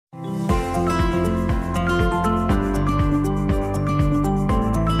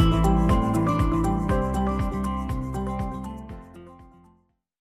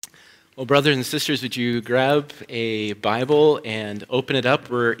Well, brothers and sisters, would you grab a Bible and open it up?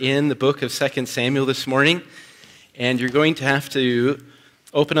 We're in the book of 2 Samuel this morning, and you're going to have to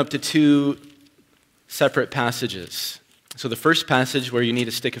open up to two separate passages. So the first passage where you need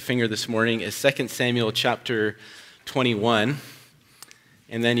to stick a finger this morning is 2 Samuel chapter 21,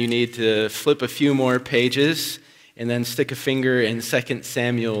 and then you need to flip a few more pages and then stick a finger in 2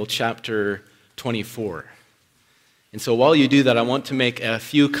 Samuel chapter 24. And so while you do that, I want to make a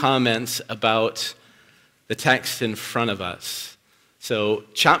few comments about the text in front of us. So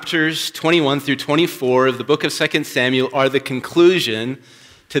chapters 21 through 24 of the book of 2 Samuel are the conclusion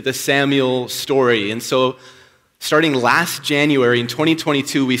to the Samuel story. And so starting last January in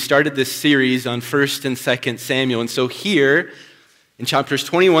 2022, we started this series on 1st and 2nd Samuel. And so here in chapters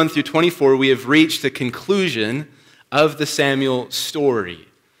 21 through 24, we have reached the conclusion of the Samuel story.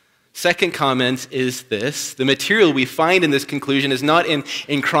 Second comment is this: the material we find in this conclusion is not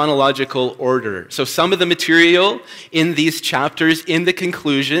in chronological order. So some of the material in these chapters in the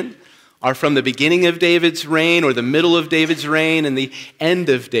conclusion are from the beginning of David's reign or the middle of David's reign and the end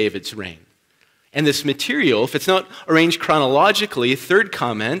of David's reign. And this material, if it's not arranged chronologically, third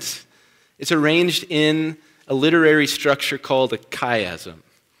comment, it's arranged in a literary structure called a chiasm.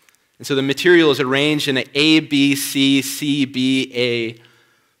 And so the material is arranged in an A, B, C, C, B, A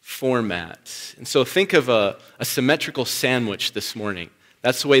format. And so think of a symmetrical sandwich this morning.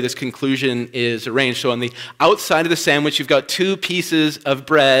 That's the way this conclusion is arranged. So on the outside of the sandwich, you've got two pieces of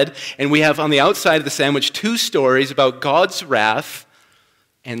bread, and we have on the outside of the sandwich two stories about God's wrath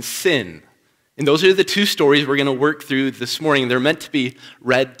and sin. And those are the two stories we're going to work through this morning. They're meant to be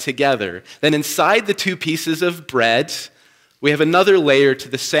read together. Then inside the two pieces of bread, we have another layer to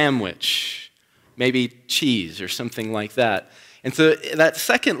the sandwich, maybe cheese or something like that. And so that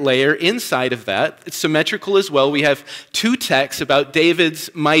second layer inside of that, it's symmetrical as well. We have two texts about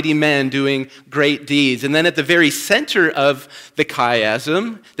David's mighty men doing great deeds. And then at the very center of the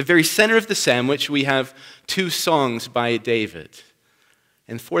chiasm, the very center of the sandwich, we have two songs by David.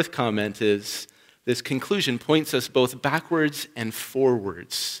 And fourth comment is this conclusion points us both backwards and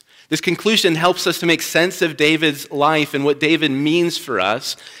forwards. This conclusion helps us to make sense of David's life and what David means for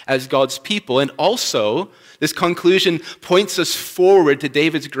us as God's people. And also, this conclusion points us forward to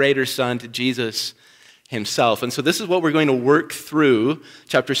David's greater son, to Jesus himself. And so this is what we're going to work through,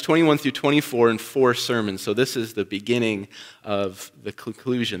 chapters 21 through 24 in 4 sermons. So this is the beginning of the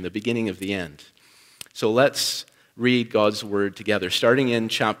conclusion, the beginning of the end. So let's read God's word together. Starting in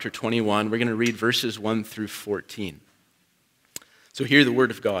chapter 21, we're going to read verses 1 through 14. So hear the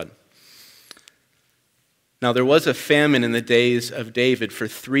word of God. Now there was a famine in the days of David for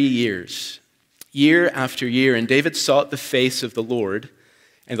 3 years. Year after year, and David sought the face of the Lord,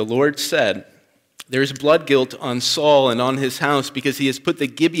 and the Lord said, "There is blood guilt on Saul and on his house, because he has put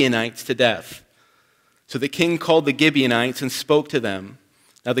the Gibeonites to death." So the king called the Gibeonites and spoke to them.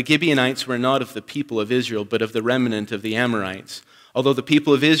 Now the Gibeonites were not of the people of Israel, but of the remnant of the Amorites. Although the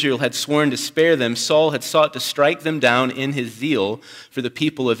people of Israel had sworn to spare them, Saul had sought to strike them down in his zeal for the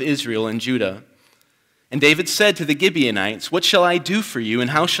people of Israel and Judah. And David said to the Gibeonites, "What shall I do for you, and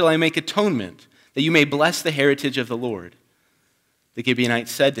how shall I make atonement, that you may bless the heritage of the Lord?" The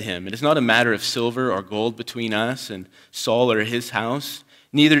Gibeonites said to him, "It is not a matter of silver or gold between us and Saul or his house.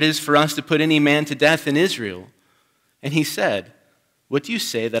 Neither it is for us to put any man to death in Israel." And he said, "What do you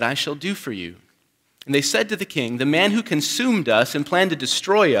say that I shall do for you?" And they said to the king, "The man who consumed us and planned to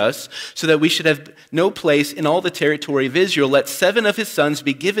destroy us so that we should have no place in all the territory of Israel, let 7 of his sons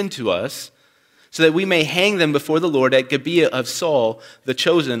be given to us so that we may hang them before the Lord at Gibeah of Saul, the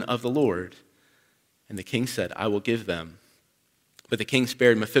chosen of the Lord." And the king said, "I will give them." But the king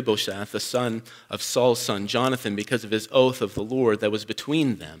spared Mephibosheth, the son of Saul's son Jonathan, because of his oath of the Lord that was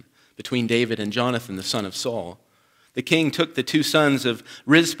between them, between David and Jonathan, the son of Saul. The king took the 2 sons of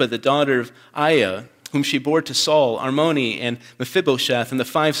Rizpah, the daughter of Aiah, whom she bore to Saul, Armoni and Mephibosheth, and the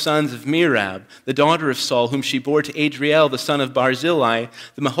 5 sons of Merab, the daughter of Saul, whom she bore to Adriel, the son of Barzillai,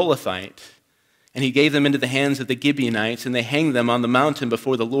 the Maholathite. And he gave them into the hands of the Gibeonites, and they hanged them on the mountain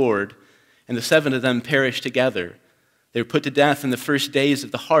before the Lord. And the 7 of them perished together. They were put to death in the first days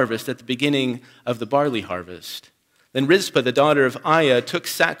of the harvest, at the beginning of the barley harvest. Then Rizpah, the daughter of Aiah, took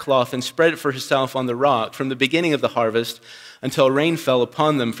sackcloth and spread it for herself on the rock from the beginning of the harvest until rain fell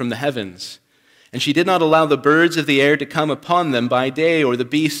upon them from the heavens. And she did not allow the birds of the air to come upon them by day, or the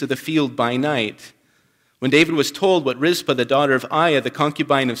beasts of the field by night. When David was told what Rizpah, the daughter of Aiah, the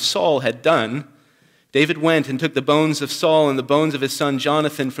concubine of Saul, had done, David went and took the bones of Saul and the bones of his son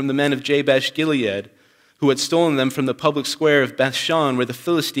Jonathan from the men of Jabesh Gilead, who had stolen them from the public square of Bethshan, where the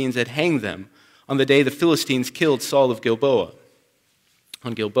Philistines had hanged them on the day the Philistines killed Saul of Gilboa.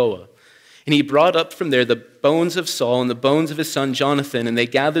 And he brought up from there the bones of Saul and the bones of his son Jonathan, and they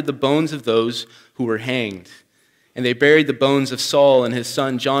gathered the bones of those who were hanged. And they buried the bones of Saul and his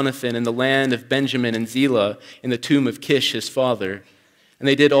son Jonathan in the land of Benjamin and Zelah, in the tomb of Kish his father. And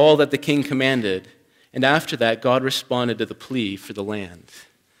they did all that the king commanded. And after that, God responded to the plea for the land.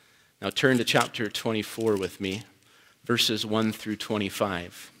 Now turn to chapter 24 with me, verses 1 through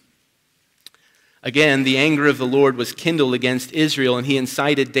 25. Again, the anger of the Lord was kindled against Israel, and he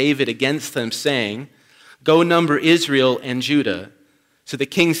incited David against them, saying, "Go number Israel and Judah." So the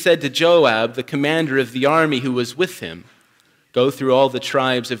king said to Joab, the commander of the army who was with him, "Go through all the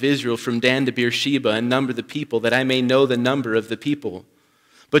tribes of Israel from Dan to Beersheba and number the people, that I may know the number of the people."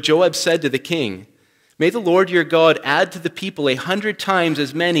 But Joab said to the king, "May the Lord your God add to the people 100 times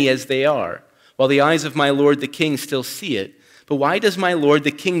as many as they are, while the eyes of my lord the king still see it. But why does my lord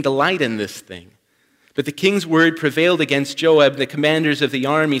the king delight in this thing?" But the king's word prevailed against Joab and the commanders of the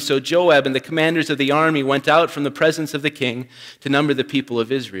army. So Joab and the commanders of the army went out from the presence of the king to number the people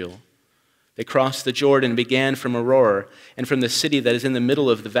of Israel. They crossed the Jordan and began from Aroer, and from the city that is in the middle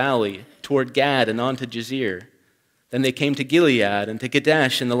of the valley, toward Gad and on to Jazer. Then they came to Gilead and to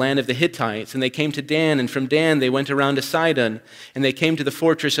Kadesh in the land of the Hittites, and they came to Dan, and from Dan they went around to Sidon, and they came to the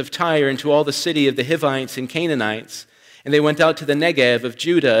fortress of Tyre and to all the city of the Hivites and Canaanites, and they went out to the Negev of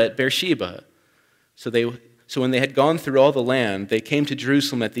Judah at Beersheba. So when they had gone through all the land, they came to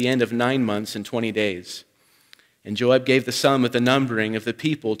Jerusalem at the end of 9 months and 20 days. And Joab gave the sum of the numbering of the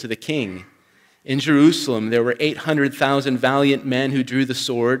people to the king. In Jerusalem there were 800,000 valiant men who drew the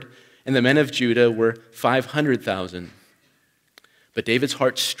sword, and the men of Judah were 500,000. But David's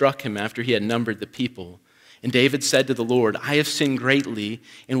heart struck him after he had numbered the people. And David said to the Lord, "I have sinned greatly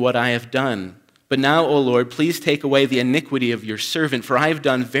in what I have done. But now, O Lord, please take away the iniquity of your servant, for I have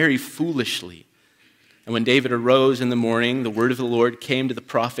done very foolishly." And when David arose in the morning, the word of the Lord came to the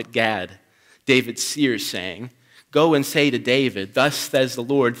prophet Gad, David's seer, saying, "Go and say to David, 'Thus says the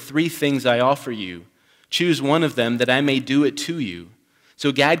Lord, 3 things I offer you. Choose one of them, that I may do it to you.'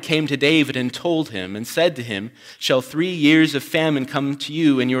 So Gad came to David and told him, and said to him, 'Shall 3 years of famine come to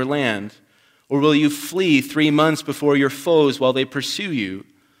you in your land? Or will you flee 3 months before your foes while they pursue you?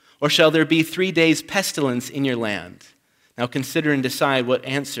 Or shall there be 3 days pestilence in your land? Now consider and decide what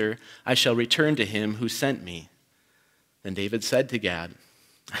answer I shall return to him who sent me.' Then David said to Gad,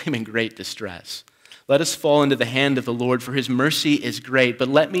 'I am in great distress. Let us fall into the hand of the Lord, for his mercy is great, but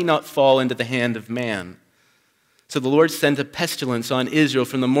let me not fall into the hand of man.' So the Lord sent a pestilence on Israel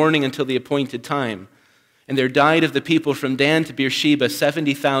from the morning until the appointed time. And there died of the people from Dan to Beersheba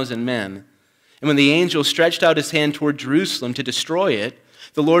 70,000 men. And when the angel stretched out his hand toward Jerusalem to destroy it,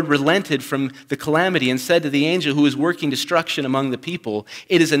 the Lord relented from the calamity and said to the angel who was working destruction among the people,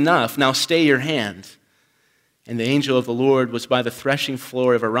 'It is enough, now stay your hand.' And the angel of the Lord was by the threshing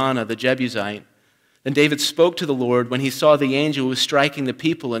floor of Araunah the Jebusite. Then David spoke to the Lord when he saw the angel who was striking the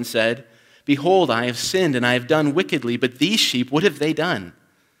people and said, 'Behold, I have sinned and I have done wickedly, but these sheep, what have they done?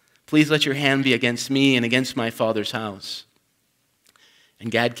 Please let your hand be against me and against my father's house.' And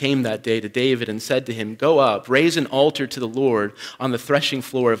Gad came that day to David and said to him, 'Go up, raise an altar to the Lord on the threshing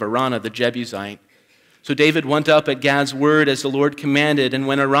floor of Araunah the Jebusite.' So David went up at Gad's word as the Lord commanded, and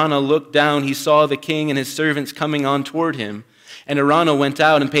when Araunah looked down, he saw the king and his servants coming on toward him. And Araunah went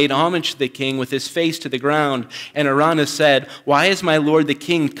out and paid homage to the king with his face to the ground. And Araunah said, 'Why has my lord the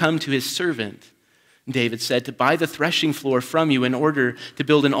king come to his servant?' And David said, 'To buy the threshing floor from you in order to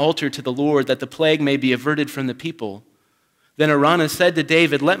build an altar to the Lord, that the plague may be averted from the people.' Then Araunah said to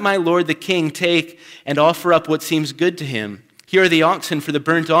David, 'Let my lord the king take and offer up what seems good to him. Here are the oxen for the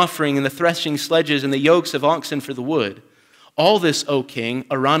burnt offering, and the threshing sledges, and the yokes of oxen for the wood. All this, O king,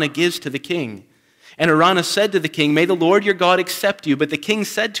 Araunah gives to the king.' And Araunah said to the king, 'May the Lord your God accept you.' But the king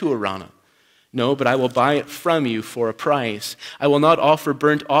said to Araunah, 'No, but I will buy it from you for a price. I will not offer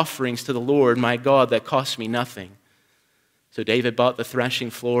burnt offerings to the Lord my God that cost me nothing.' So David bought the threshing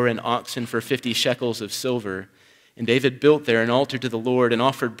floor and oxen for 50 shekels of silver. And David built there an altar to the Lord and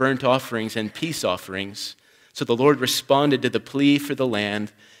offered burnt offerings and peace offerings. So the Lord responded to the plea for the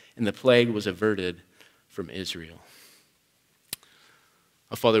land, and the plague was averted from Israel."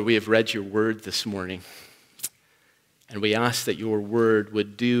 Oh, Father, we have read your word this morning, and we ask that your word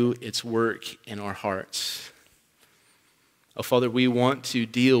would do its work in our hearts. Oh, Father, we want to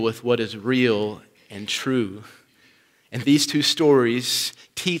deal with what is real and true. And these 2 stories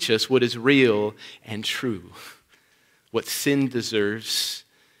teach us what is real and true, what sin deserves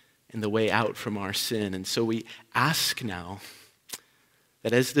and the way out from our sin. And so we ask now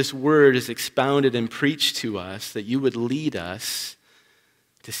that as this word is expounded and preached to us, that you would lead us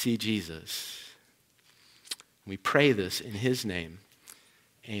to see Jesus. We pray this in his name.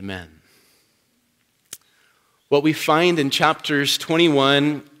 Amen. What we find in chapters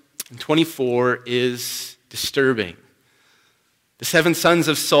 21 and 24 is disturbing. The 7 sons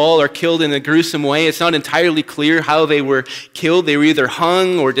of Saul are killed in a gruesome way. It's not entirely clear how they were killed. They were either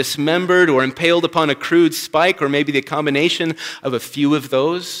hung or dismembered or impaled upon a crude spike, or maybe the combination of a few of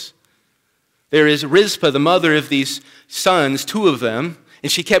those. There is Rizpah, the mother of these sons, 2 of them, and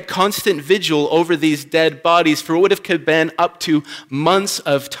she kept constant vigil over these dead bodies for what would have been up to months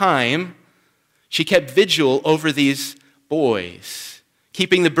of time. She kept vigil over these boys,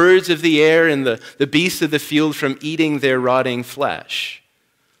 keeping the birds of the air and the beasts of the field from eating their rotting flesh.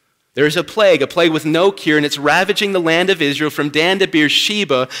 There is a plague with no cure, and it's ravaging the land of Israel. From Dan to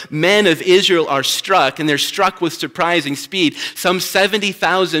Beersheba, men of Israel are struck, and they're struck with surprising speed. Some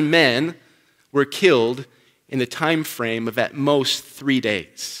 70,000 men were killed in the time frame of at most 3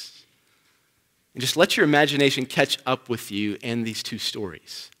 days. And just let your imagination catch up with you in these 2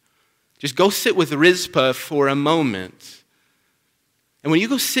 stories. Just go sit with Rizpah for a moment. And when you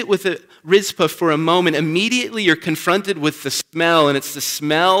go sit with Rizpah for a moment, immediately you're confronted with the smell, and it's the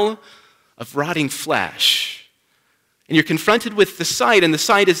smell of rotting flesh. And you're confronted with the sight, and the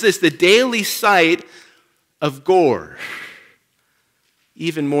sight is this, the daily sight of gore.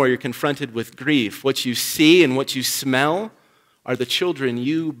 Even more, you're confronted with grief. What you see and what you smell are the children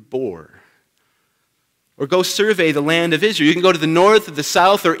you bore. Or go survey the land of Israel. You can go to the north or the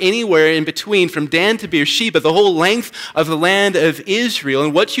south or anywhere in between, from Dan to Beersheba, the whole length of the land of Israel.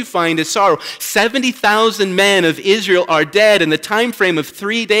 And what you find is sorrow. 70,000 men of Israel are dead in the time frame of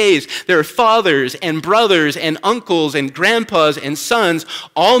 3 days. There are fathers and brothers and uncles and grandpas and sons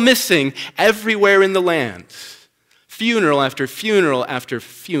all missing everywhere in the land. Funeral after funeral after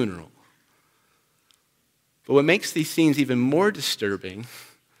funeral. But what makes these scenes even more disturbing,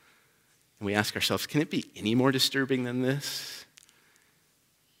 and we ask ourselves, can it be any more disturbing than this?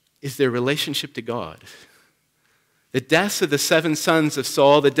 Is their relationship to God. The deaths of the 7 sons of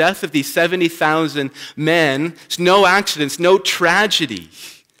Saul, the death of these 70,000 men, it's no accident, it's no tragedy.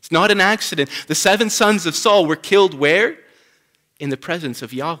 It's not an accident. The 7 sons of Saul were killed where? In the presence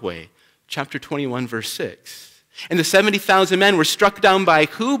of Yahweh. Chapter 21, verse 6. And the 70,000 men were struck down by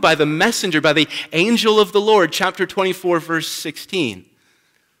who? By the messenger, by the angel of the Lord. Chapter 24, verse 16.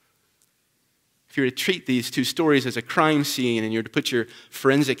 If you were to treat these 2 stories as a crime scene and you were to put your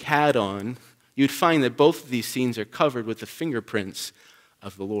forensic hat on, you'd find that both of these scenes are covered with the fingerprints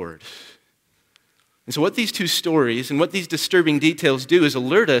of the Lord. And so what these 2 stories and what these disturbing details do is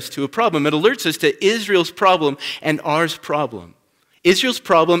alert us to a problem. It alerts us to Israel's problem and ours problem. Israel's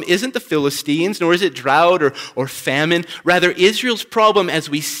problem isn't the Philistines, nor is it drought or famine. Rather, Israel's problem, as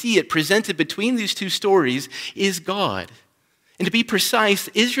we see it presented between these 2 stories, is God. And to be precise,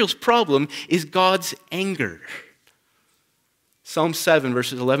 Israel's problem is God's anger. Psalm 7,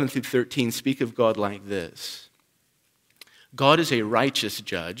 verses 11 through 13 speak of God like this. God is a righteous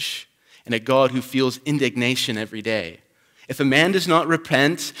judge and a God who feels indignation every day. If a man does not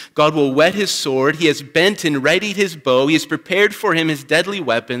repent, God will whet his sword. He has bent and readied his bow. He has prepared for him his deadly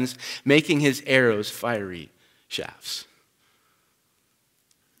weapons, making his arrows fiery shafts.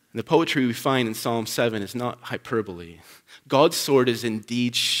 And the poetry we find in Psalm 7 is not hyperbole. God's sword is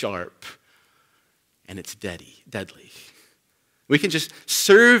indeed sharp, and it's deadly. We can just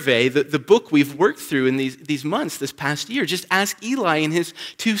survey the book we've worked through in these months, this past year. Just ask Eli and his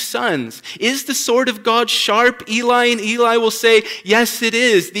 2 sons. Is the sword of God sharp? Eli and Eli will say, yes, it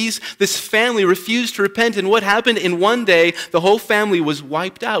is. This family refused to repent, and what happened? In one day, the whole family was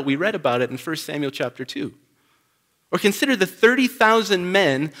wiped out. We read about it in 1 Samuel chapter 2. Or consider the 30,000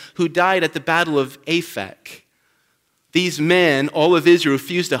 men who died at the battle of Aphek. These men, all of Israel,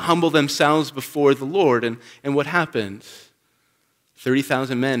 refused to humble themselves before the Lord. And what happened?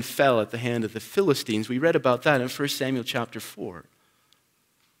 30,000 men fell at the hand of the Philistines. We read about that in 1 Samuel chapter 4.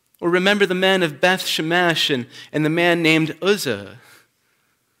 Or remember the men of Beth Shemesh and the man named Uzzah.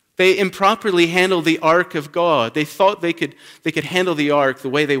 They improperly handled the ark of God. They thought they could handle the ark the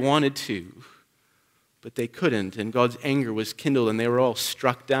way they wanted to. But they couldn't, and God's anger was kindled, and they were all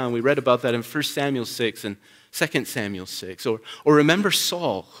struck down. We read about that in 1 Samuel 6 and 2 Samuel 6. Or remember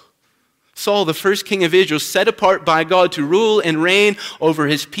Saul. Saul, the first king of Israel, set apart by God to rule and reign over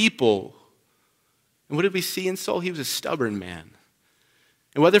his people. And what did we see in Saul? He was a stubborn man.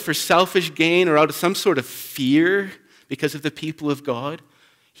 And whether for selfish gain or out of some sort of fear because of the people of God,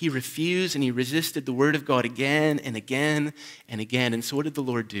 he refused and he resisted the word of God again and again and again. And so what did the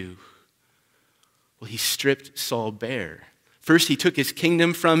Lord do? Well, he stripped Saul bare. First, he took his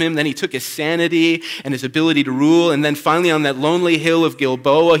kingdom from him. Then he took his sanity and his ability to rule. And then finally, on that lonely hill of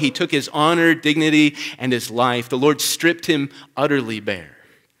Gilboa, he took his honor, dignity, and his life. The Lord stripped him utterly bare.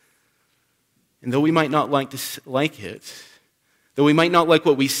 And though we might not like it, though we might not like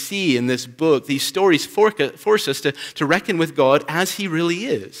what we see in this book, these stories force us to reckon with God as he really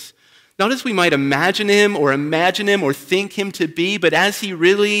is. Not as we might imagine him or think him to be, but as he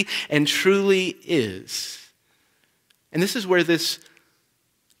really and truly is. And this is where these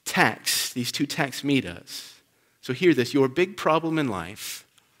two texts meet us. So hear this, your big problem in life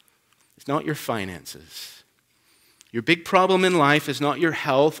is not your finances. Your big problem in life is not your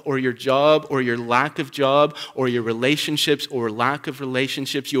health or your job or your lack of job or your relationships or lack of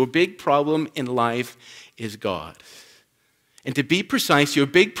relationships. Your big problem in life is God. And to be precise, your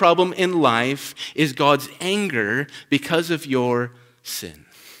big problem in life is God's anger because of your sin.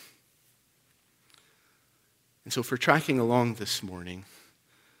 And so if we're tracking along this morning,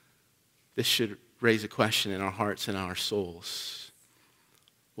 this should raise a question in our hearts and our souls.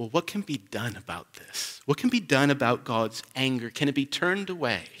 Well, what can be done about this? What can be done about God's anger? Can it be turned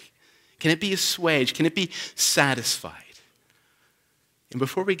away? Can it be assuaged? Can it be satisfied? And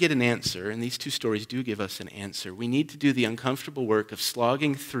before we get an answer, and these two stories do give us an answer, we need to do the uncomfortable work of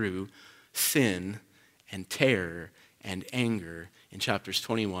slogging through sin and terror and anger in chapters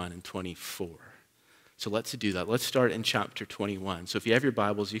 21 and 24. So let's do that. Let's start in chapter 21. So if you have your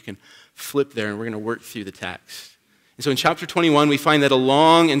Bibles, you can flip there, and we're going to work through the text. And so in chapter 21, we find that a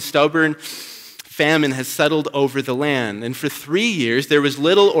long and stubborn famine has settled over the land. And for 3 years, there was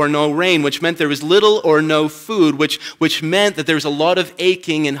little or no rain, which meant there was little or no food, which meant that there was a lot of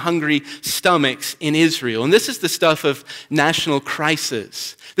aching and hungry stomachs in Israel. And this is the stuff of national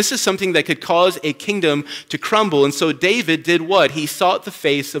crisis. This is something that could cause a kingdom to crumble. And so David did what? He sought the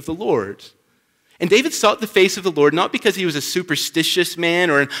face of the Lord. And David sought the face of the Lord not because he was a superstitious man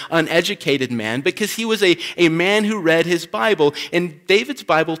or an uneducated man, because he was a man who read his Bible. And David's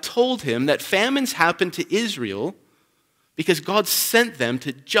Bible told him that famines happened to Israel because God sent them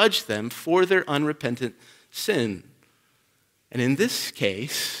to judge them for their unrepentant sin. And in this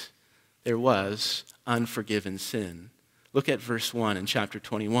case, there was unforgiven sin. Look at verse 1 in chapter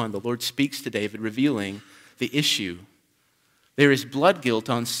 21. The Lord speaks to David, revealing the issue. There is blood guilt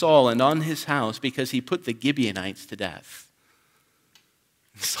on Saul and on his house because he put the Gibeonites to death.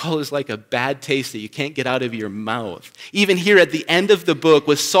 Saul is like a bad taste that you can't get out of your mouth. Even here at the end of the book,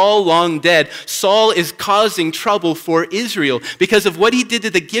 with Saul long dead, Saul is causing trouble for Israel because of what he did to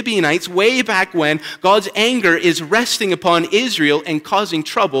the Gibeonites way back when. God's anger is resting upon Israel and causing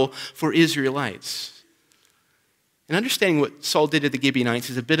trouble for Israelites. And understanding what Saul did to the Gibeonites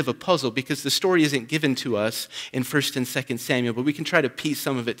is a bit of a puzzle because the story isn't given to us in 1 and 2 Samuel, but we can try to piece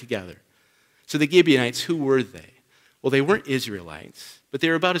some of it together. So the Gibeonites, who were they? Well, they weren't Israelites, but they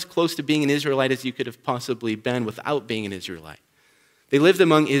were about as close to being an Israelite as you could have possibly been without being an Israelite. They lived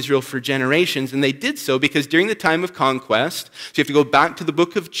among Israel for generations, and they did so because during the time of conquest, so you have to go back to the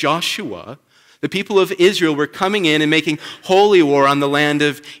book of Joshua, the people of Israel were coming in and making holy war on the land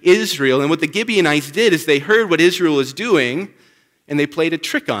of Israel. And what the Gibeonites did is they heard what Israel was doing, and they played a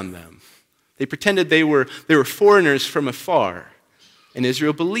trick on them. They pretended they were foreigners from afar. And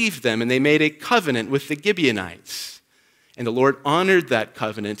Israel believed them, and they made a covenant with the Gibeonites. And the Lord honored that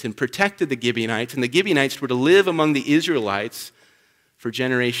covenant and protected the Gibeonites. And the Gibeonites were to live among the Israelites for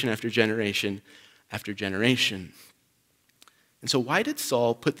generation after generation after generation. And so why did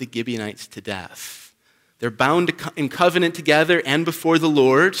Saul put the Gibeonites to death? They're bound in covenant together and before the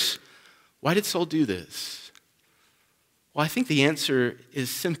Lord. Why did Saul do this? Well, I think the answer is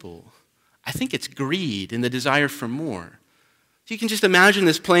simple. I think it's greed and the desire for more. So you can just imagine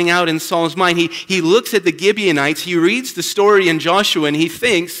this playing out in Saul's mind. He looks at the Gibeonites, he reads the story in Joshua, and he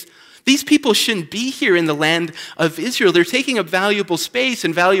thinks, these people shouldn't be here in the land of Israel. They're taking up valuable space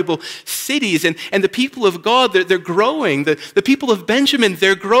and valuable cities. And the people of God, they're growing. The people of Benjamin,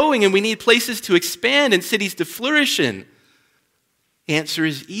 they're growing. And we need places to expand and cities to flourish in. The answer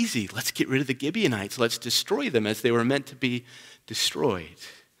is easy. Let's get rid of the Gibeonites. Let's destroy them as they were meant to be destroyed.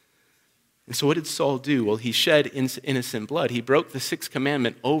 And so what did Saul do? Well, he shed innocent blood. He broke the sixth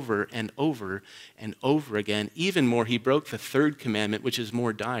commandment over and over and over again. Even more, he broke the third commandment, which is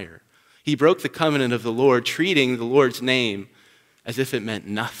more dire. He broke the covenant of the Lord, treating the Lord's name as if it meant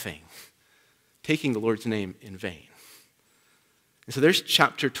nothing, taking the Lord's name in vain. And so there's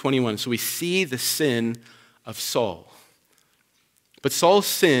chapter 21. So we see the sin of Saul. But Saul's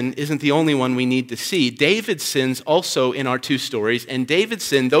sin isn't the only one we need to see. David's sins also in our two stories. And David's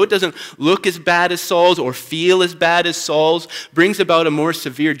sin, though it doesn't look as bad as Saul's or feel as bad as Saul's, brings about a more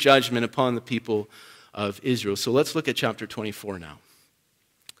severe judgment upon the people of Israel. So let's look at chapter 24 now.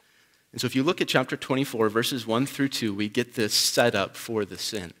 And so if you look at chapter 24, verses 1 through 2, we get this setup for the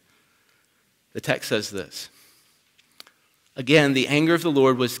sin. The text says this. Again, the anger of the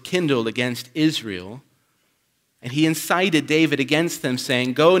Lord was kindled against Israel, and he incited David against them,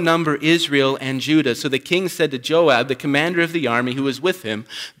 saying, "Go number Israel and Judah." So the king said to Joab, the commander of the army who was with him,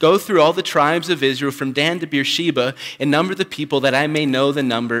 "Go through all the tribes of Israel from Dan to Beersheba and number the people, that I may know the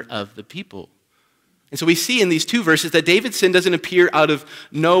number of the people." And so we see in these two verses that David's sin doesn't appear out of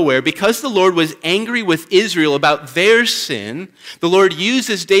nowhere. Because the Lord was angry with Israel about their sin, the Lord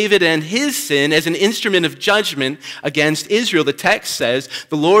uses David and his sin as an instrument of judgment against Israel. The text says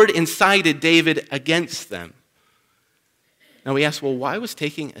the Lord incited David against them. Now we ask, well, why was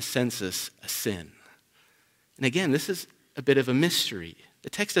taking a census a sin? And again, this is a bit of a mystery. The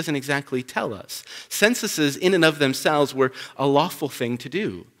text doesn't exactly tell us. Censuses in and of themselves were a lawful thing to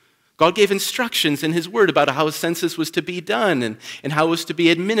do. God gave instructions in his word about how a census was to be done and how it was to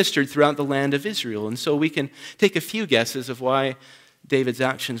be administered throughout the land of Israel. And so we can take a few guesses of why David's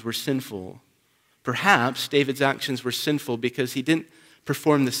actions were sinful. Perhaps David's actions were sinful because he didn't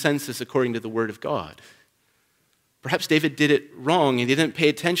perform the census according to the word of God. Perhaps David did it wrong and he didn't pay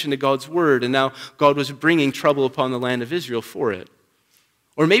attention to God's word, and now God was bringing trouble upon the land of Israel for it.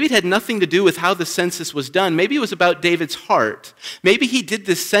 Or maybe it had nothing to do with how the census was done. Maybe it was about David's heart. Maybe he did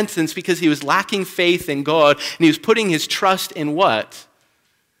this census because he was lacking faith in God and he was putting his trust in what?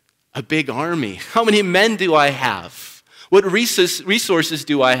 A big army. How many men do I have? What resources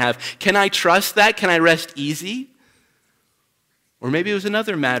do I have? Can I trust that? Can I rest easy? Or maybe it was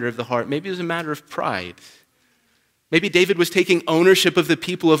another matter of the heart. Maybe it was a matter of pride. Maybe David was taking ownership of the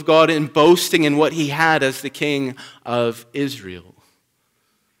people of God and boasting in what he had as the king of Israel.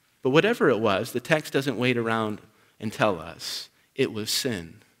 But whatever it was, the text doesn't wait around and tell us. It was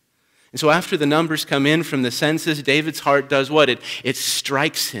sin. And so after the numbers come in from the census, David's heart does what? It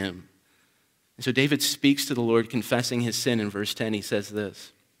strikes him. And so David speaks to the Lord, confessing his sin. In verse 10, he says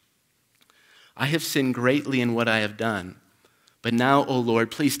this: "I have sinned greatly in what I have done. But now, O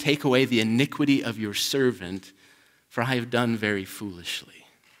Lord, please take away the iniquity of your servant, for I have done very foolishly."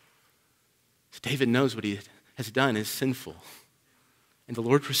 So David knows what he has done is sinful. And the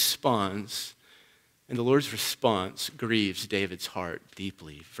Lord responds, and the Lord's response grieves David's heart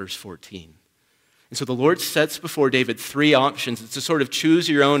deeply. Verse 14. And so the Lord sets before David three options. It's a sort of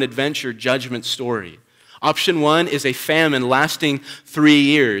choose-your-own-adventure judgment story. Option 1 is a famine lasting 3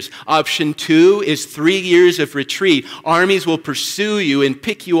 years. Option 2 is 3 years of retreat. Armies will pursue you and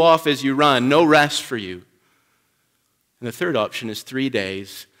pick you off as you run. No rest for you. And the third option is 3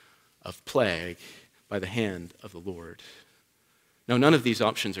 days of plague by the hand of the Lord. Now, none of these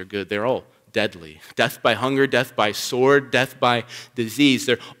options are good. They're all deadly. Death by hunger, death by sword, death by disease.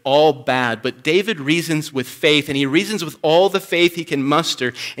 They're all bad. But David reasons with faith, and he reasons with all the faith he can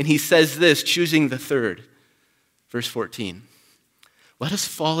muster, and he says this, choosing the third. Verse 14. "Let us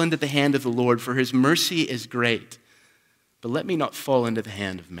fall into the hand of the Lord, for his mercy is great. But let me not fall into the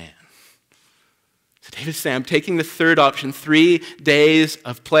hand of man." So David's saying, I'm taking the third option, 3 days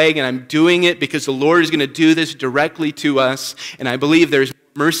of plague, and I'm doing it because the Lord is going to do this directly to us, and I believe there's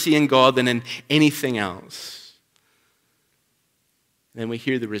more mercy in God than in anything else. And then we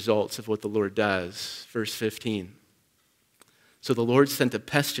hear the results of what the Lord does. Verse 15. "So the Lord sent a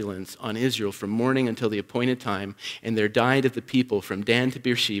pestilence on Israel from morning until the appointed time, and there died of the people from Dan to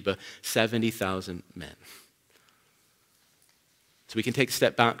Beersheba 70,000 men." So we can take a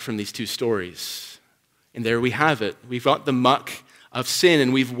step back from these two stories. And there we have it. We've got the muck of sin,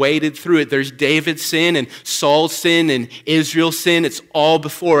 and we've waded through it. There's David's sin and Saul's sin and Israel's sin. It's all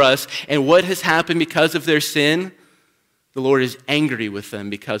before us. And what has happened because of their sin? The Lord is angry with them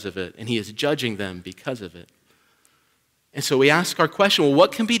because of it, and he is judging them because of it. And so we ask our question, well,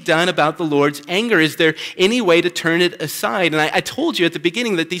 what can be done about the Lord's anger? Is there any way to turn it aside? And I told you at the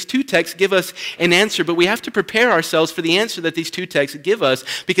beginning that these two texts give us an answer, but we have to prepare ourselves for the answer that these two texts give us,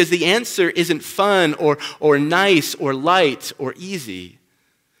 because the answer isn't fun or nice or light or easy.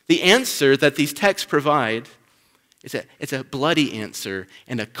 The answer that these texts provide is a bloody answer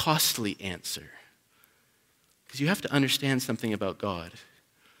and a costly answer. Because you have to understand something about God.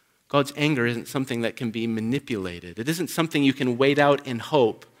 God's anger isn't something that can be manipulated. It isn't something you can wait out and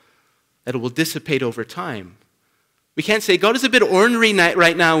hope that it will dissipate over time. We can't say, God is a bit ornery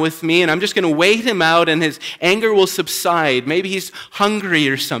right now with me, and I'm just going to wait him out and his anger will subside. Maybe he's hungry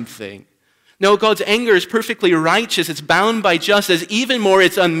or something. No, God's anger is perfectly righteous. It's bound by justice. Even more,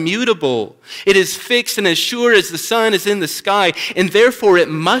 it's unmutable. It is fixed and as sure as the sun is in the sky, and therefore it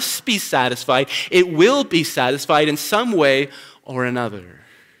must be satisfied. It will be satisfied in some way or another.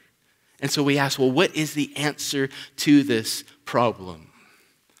 And so we ask, well, what is the answer to this problem?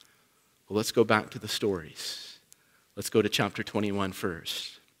 Well, let's go back to the stories. Let's go to chapter 21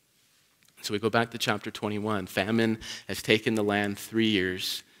 first. So we go back to chapter 21. Famine has taken the land 3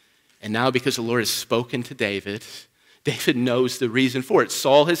 years. And now because the Lord has spoken to David, David knows the reason for it.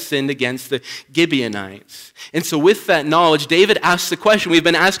 Saul has sinned against the Gibeonites. And so with that knowledge, David asks the question we've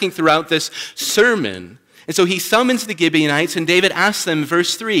been asking throughout this sermon. And so he summons the Gibeonites, and David asks them,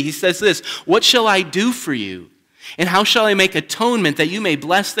 verse 3, he says this, "What shall I do for you? And how shall I make atonement that you may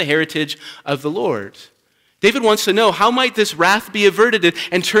bless the heritage of the Lord?" David wants to know, how might this wrath be averted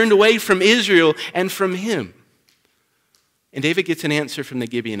and turned away from Israel and from him? And David gets an answer from the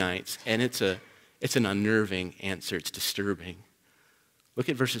Gibeonites, and it's an unnerving answer. It's disturbing. Look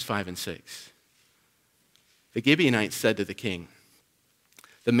at verses 5 and 6. The Gibeonites said to the king,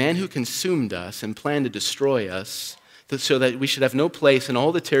 "The man who consumed us and planned to destroy us, so that we should have no place in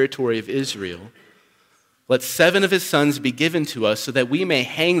all the territory of Israel, let 7 of his sons be given to us so that we may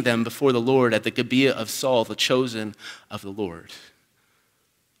hang them before the Lord at the Gibeah of Saul, the chosen of the Lord."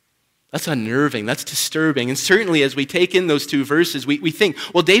 That's unnerving. That's disturbing. And certainly as we take in those 2 verses, we think,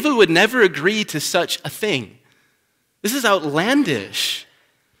 well, David would never agree to such a thing. This is outlandish.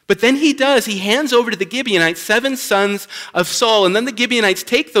 But then he does. He hands over to the Gibeonites 7 sons of Saul. And then the Gibeonites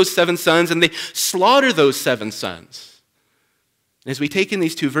take those 7 sons and they slaughter those 7 sons. As we take in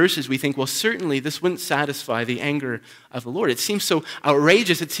these 2 verses, we think, well, certainly this wouldn't satisfy the anger of the Lord. It seems so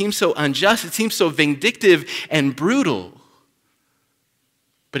outrageous. It seems so unjust. It seems so vindictive and brutal.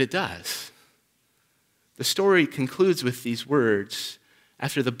 But it does. The story concludes with these words.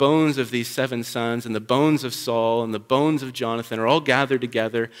 After the bones of these 7 sons and the bones of Saul and the bones of Jonathan are all gathered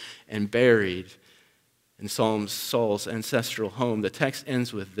together and buried in Saul's ancestral home, the text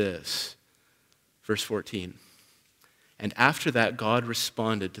ends with this, verse 14. "And after that, God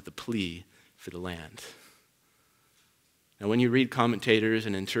responded to the plea for the land." Now, when you read commentators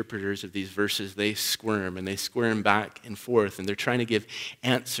and interpreters of these verses, they squirm, and they squirm back and forth, and they're trying to give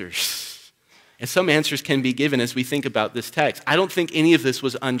answers. And some answers can be given as we think about this text. I don't think any of this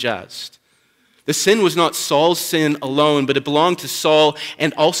was unjust. The sin was not Saul's sin alone, but it belonged to Saul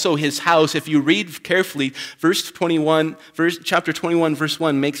and also his house. If you read carefully, chapter 21, verse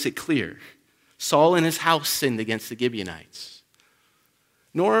 1 makes it clear. Saul and his house sinned against the Gibeonites.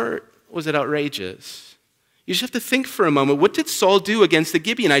 Nor was it outrageous. You just have to think for a moment, what did Saul do against the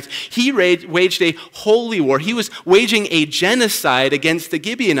Gibeonites? He waged a holy war. He was waging a genocide against the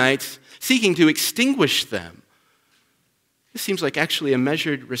Gibeonites, seeking to extinguish them. This seems like actually a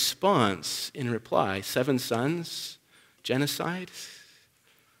measured response in reply. 7 sons, genocide.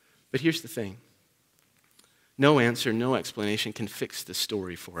 But here's the thing. No answer, no explanation can fix the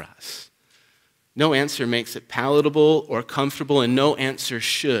story for us. No answer makes it palatable or comfortable, and no answer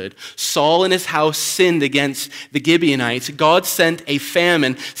should. Saul and his house sinned against the Gibeonites. God sent a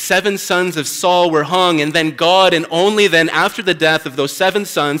famine. 7 sons of Saul were hung, and then God, and only then after the death of those 7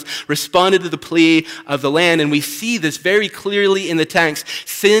 sons, responded to the plea of the land. And we see this very clearly in the text.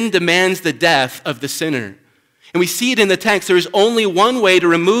 Sin demands the death of the sinner. And we see it in the text. There is only one way to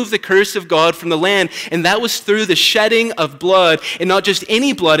remove the curse of God from the land, and that was through the shedding of blood, and not just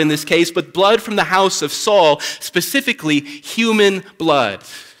any blood in this case, but blood from the house of Saul, specifically human blood.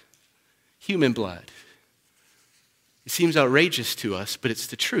 Human blood. It seems outrageous to us, but it's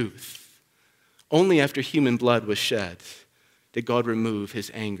the truth. Only after human blood was shed did God remove his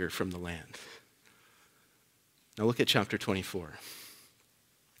anger from the land. Now look at chapter 24.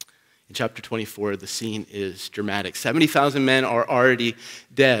 In chapter 24, the scene is dramatic. 70,000 men are already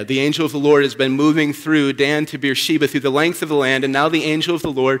dead. The angel of the Lord has been moving through Dan to Beersheba, through the length of the land, and now the angel of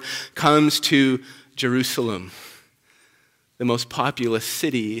the Lord comes to Jerusalem, the most populous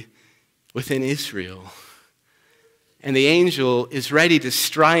city within Israel. And the angel is ready to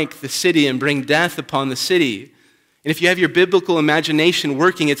strike the city and bring death upon the city. And if you have your biblical imagination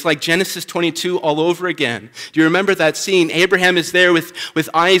working, it's like Genesis 22 all over again. Do you remember that scene? Abraham is there with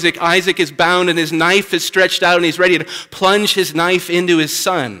Isaac. Isaac is bound and his knife is stretched out and he's ready to plunge his knife into his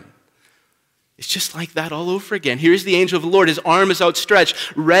son. It's just like that all over again. Here's the angel of the Lord. His arm is outstretched,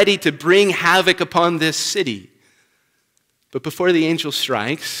 ready to bring havoc upon this city. But before the angel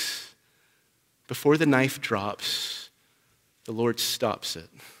strikes, before the knife drops, the Lord stops it.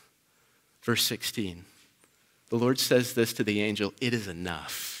 Verse 16. The Lord says this to the angel, "It is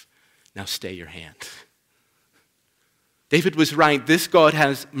enough. Now stay your hand." David was right. This God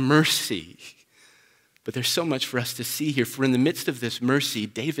has mercy. But there's so much for us to see here. For in the midst of this mercy,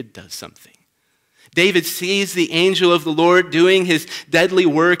 David does something. David sees the angel of the Lord doing his deadly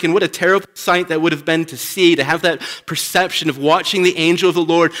work, and what a terrible sight that would have been to see, to have that perception of watching the angel of the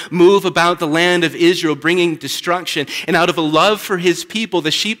Lord move about the land of Israel, bringing destruction. And out of a love for his people,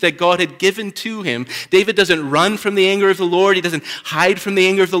 the sheep that God had given to him, David doesn't run from the anger of the Lord. He doesn't hide from the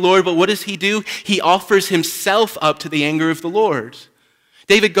anger of the Lord. But what does he do? He offers himself up to the anger of the Lord.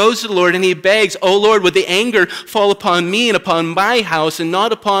 David goes to the Lord and he begs, "Oh Lord, would the anger fall upon me and upon my house and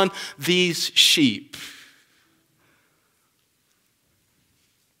not upon these sheep?"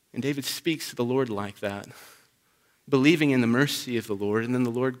 And David speaks to the Lord like that, believing in the mercy of the Lord, and then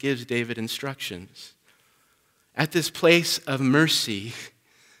the Lord gives David instructions. At this place of mercy,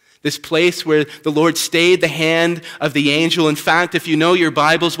 this place where the Lord stayed the hand of the angel. In fact, if you know your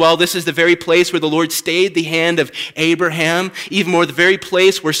Bibles well, this is the very place where the Lord stayed the hand of Abraham, even more the very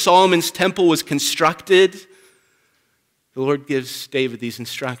place where Solomon's temple was constructed. The Lord gives David these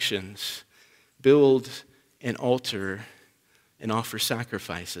instructions: build an altar and offer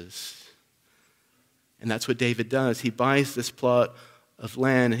sacrifices. And that's what David does. He buys this plot of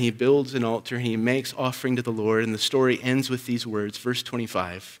land and he builds an altar and he makes offering to the Lord. And the story ends with these words, verse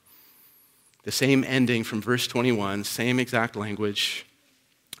 25. The same ending from verse 21, same exact language.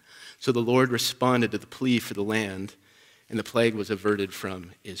 So the Lord responded to the plea for the land, and the plague was averted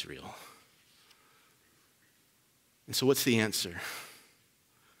from Israel. And so what's the answer?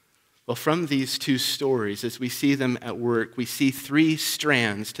 Well, from these two stories, as we see them at work, we see three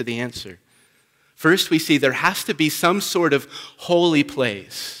strands to the answer. First, we see there has to be some sort of holy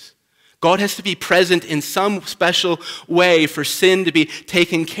place. God has to be present in some special way for sin to be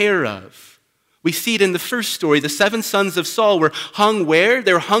taken care of. We see it in the first story. The 7 sons of Saul were hung where?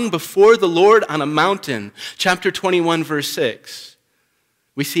 They were hung before the Lord on a mountain. Chapter 21, verse 6.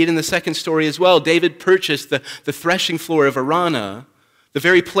 We see it in the second story as well. David purchased the threshing floor of Araunah, the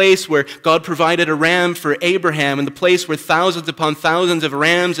very place where God provided a ram for Abraham, and the place where thousands upon thousands of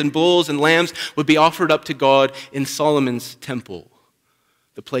rams and bulls and lambs would be offered up to God in Solomon's temple.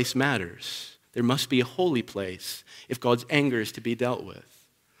 The place matters. There must be a holy place if God's anger is to be dealt with.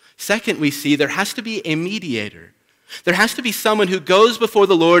 Second, we see there has to be a mediator. There has to be someone who goes before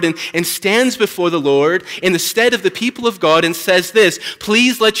the Lord and stands before the Lord in the stead of the people of God and says this: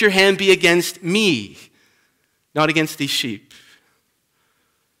 "Please let your hand be against me, not against these sheep."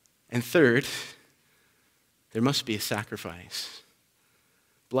 And third, there must be a sacrifice.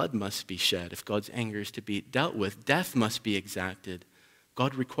 Blood must be shed if God's anger is to be dealt with. Death must be exacted.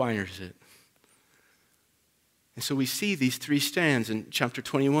 God requires it. And so we see these three strands in chapter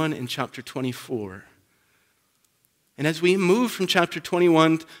 21 and chapter 24. And as we move from chapter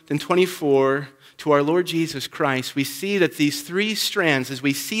 21 and 24 to our Lord Jesus Christ, we see that these three strands, as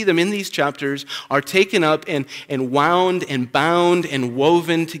we see them in these chapters, are taken up and wound and bound and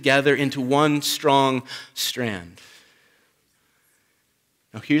woven together into one strong strand.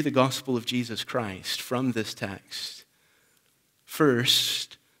 Now hear the gospel of Jesus Christ from this text.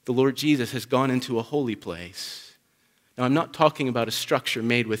 First, the Lord Jesus has gone into a holy place. Now, I'm not talking about a structure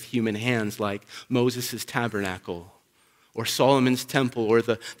made with human hands like Moses' tabernacle or Solomon's temple or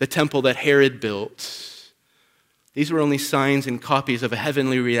the temple that Herod built. These were only signs and copies of a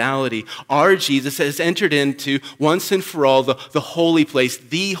heavenly reality. Our Jesus has entered into, once and for all, the holy place,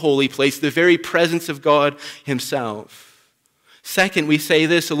 the very presence of God himself. Second, we say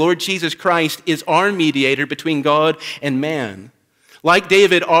this: the Lord Jesus Christ is our mediator between God and man. Like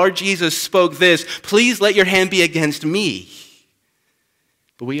David, our Jesus spoke this: "Please let your hand be against me."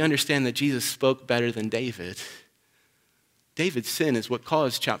 But we understand that Jesus spoke better than David. David's sin is what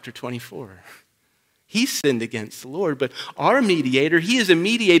caused chapter 24. He sinned against the Lord, but our mediator, he is a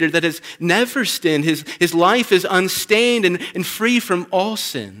mediator that has never sinned. His life is unstained and free from all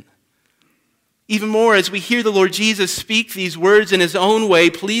sin. Even more, as we hear the Lord Jesus speak these words in his own way,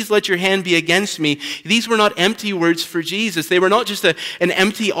 "Please let your hand be against me," these were not empty words for Jesus. They were not just an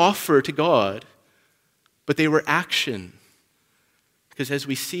empty offer to God, but they were action. Because as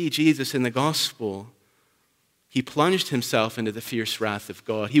we see Jesus in the gospel, he plunged himself into the fierce wrath of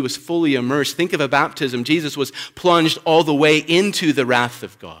God. He was fully immersed. Think of a baptism. Jesus was plunged all the way into the wrath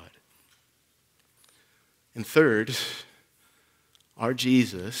of God. And third, our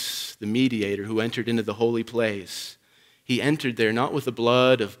Jesus, the mediator who entered into the holy place, he entered there not with the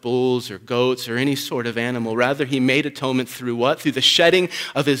blood of bulls or goats or any sort of animal. Rather, he made atonement through what? Through the shedding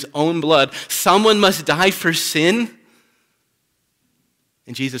of his own blood. Someone must die for sin.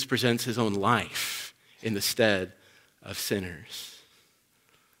 And Jesus presents his own life in the stead of sinners.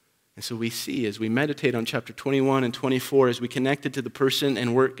 And so we see, as we meditate on chapter 21 and 24, as we connect it to the person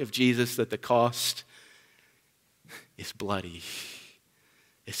and work of Jesus, that the cost is bloody.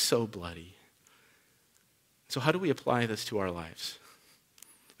 It's so bloody. So how do we apply this to our lives?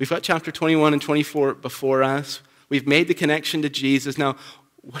 We've got chapter 21 and 24 before us. We've made the connection to Jesus. Now,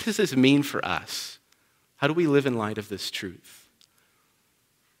 what does this mean for us? How do we live in light of this truth?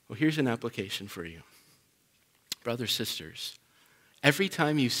 Well, here's an application for you. Brothers, sisters, every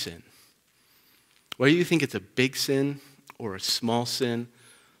time you sin, whether you think it's a big sin or a small sin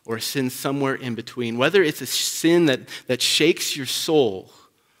or a sin somewhere in between, whether it's a sin that shakes your soul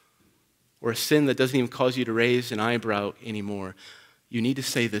or a sin that doesn't even cause you to raise an eyebrow anymore, you need to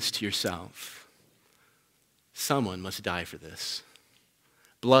say this to yourself. Someone must die for this.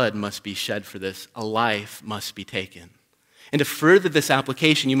 Blood must be shed for this. A life must be taken. And to further this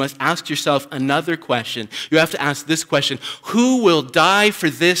application, you must ask yourself another question. You have to ask this question: who will die for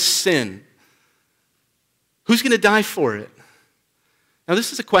this sin? Who's going to die for it? Now,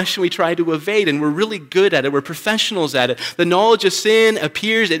 this is a question we try to evade, and we're really good at it. We're professionals at it. The knowledge of sin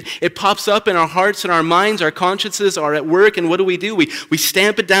appears, it pops up in our hearts and our minds. Our consciences are at work, and what do? We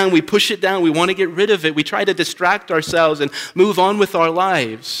stamp it down, we push it down, we want to get rid of it. We try to distract ourselves and move on with our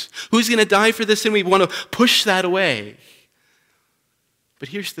lives. Who's going to die for this sin? We want to push that away. But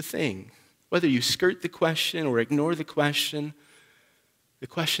here's the thing. Whether you skirt the question or ignore the question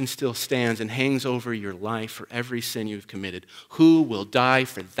still stands and hangs over your life for every sin you've committed. Who will die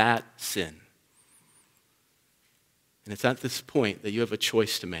for that sin? And it's at this point that you have a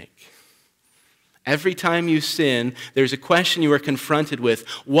choice to make. Every time you sin, there's a question you are confronted with.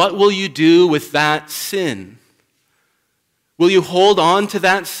 What will you do with that sin? Will you hold on to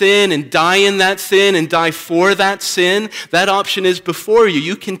that sin and die in that sin and die for that sin? That option is before you.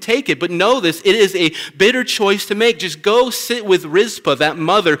 You can take it, but know this, it is a bitter choice to make. Just go sit with Rizpah, that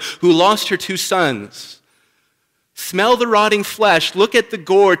mother who lost her 2 sons. Smell the rotting flesh, look at the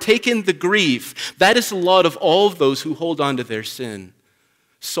gore, take in the grief. That is the lot of all of those who hold on to their sin.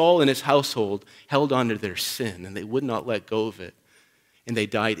 Saul and his household held on to their sin, and they would not let go of it. And they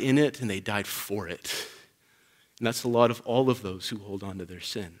died in it, and they died for it. And that's a lot of all of those who hold on to their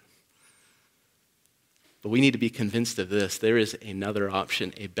sin. But we need to be convinced of this. There is another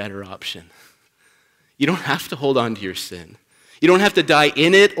option, a better option. You don't have to hold on to your sin. You don't have to die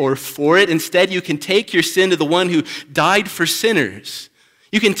in it or for it. Instead, you can take your sin to the one who died for sinners.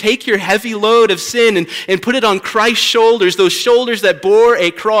 You can take your heavy load of sin and put it on Christ's shoulders, those shoulders that bore a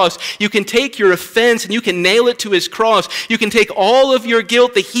cross. You can take your offense and you can nail it to his cross. You can take all of your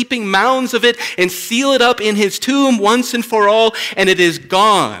guilt, the heaping mounds of it, and seal it up in his tomb once and for all, and it is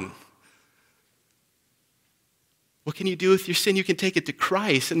gone. What can you do with your sin? You can take it to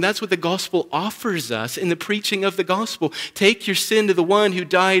Christ, and that's what the gospel offers us in the preaching of the gospel. Take your sin to the one who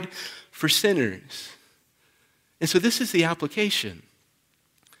died for sinners. And so this is the application.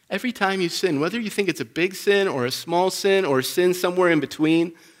 Every time you sin, whether you think it's a big sin or a small sin or a sin somewhere in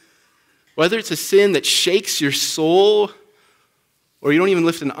between, whether it's a sin that shakes your soul or you don't even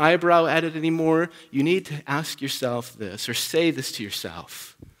lift an eyebrow at it anymore, you need to ask yourself this or say this to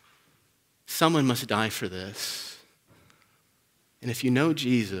yourself. Someone must die for this. And if you know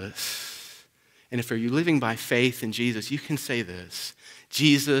Jesus, and if you're living by faith in Jesus, you can say this: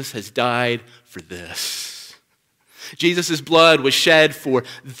 Jesus has died for this. Jesus' blood was shed for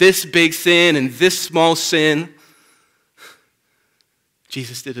this big sin and this small sin.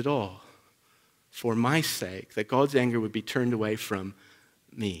 Jesus did it all for my sake, that God's anger would be turned away from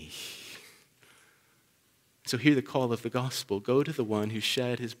me. So hear the call of the gospel. Go to the one who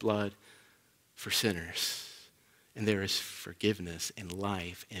shed his blood for sinners. And there is forgiveness and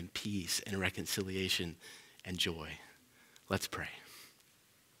life and peace and reconciliation and joy. Let's pray.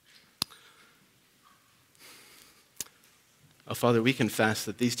 Oh, Father, we confess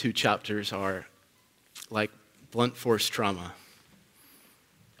that these 2 chapters are like blunt force trauma.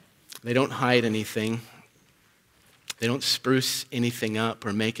 They don't hide anything. They don't spruce anything up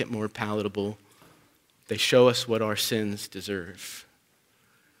or make it more palatable. They show us what our sins deserve.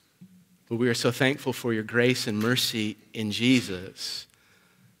 But we are so thankful for your grace and mercy in Jesus,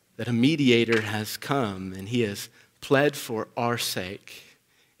 that a mediator has come and he has pled for our sake.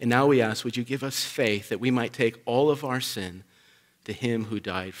 And now we ask, would you give us faith that we might take all of our sin to him who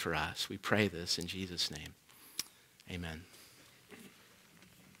died for us? We pray this in Jesus' name. Amen.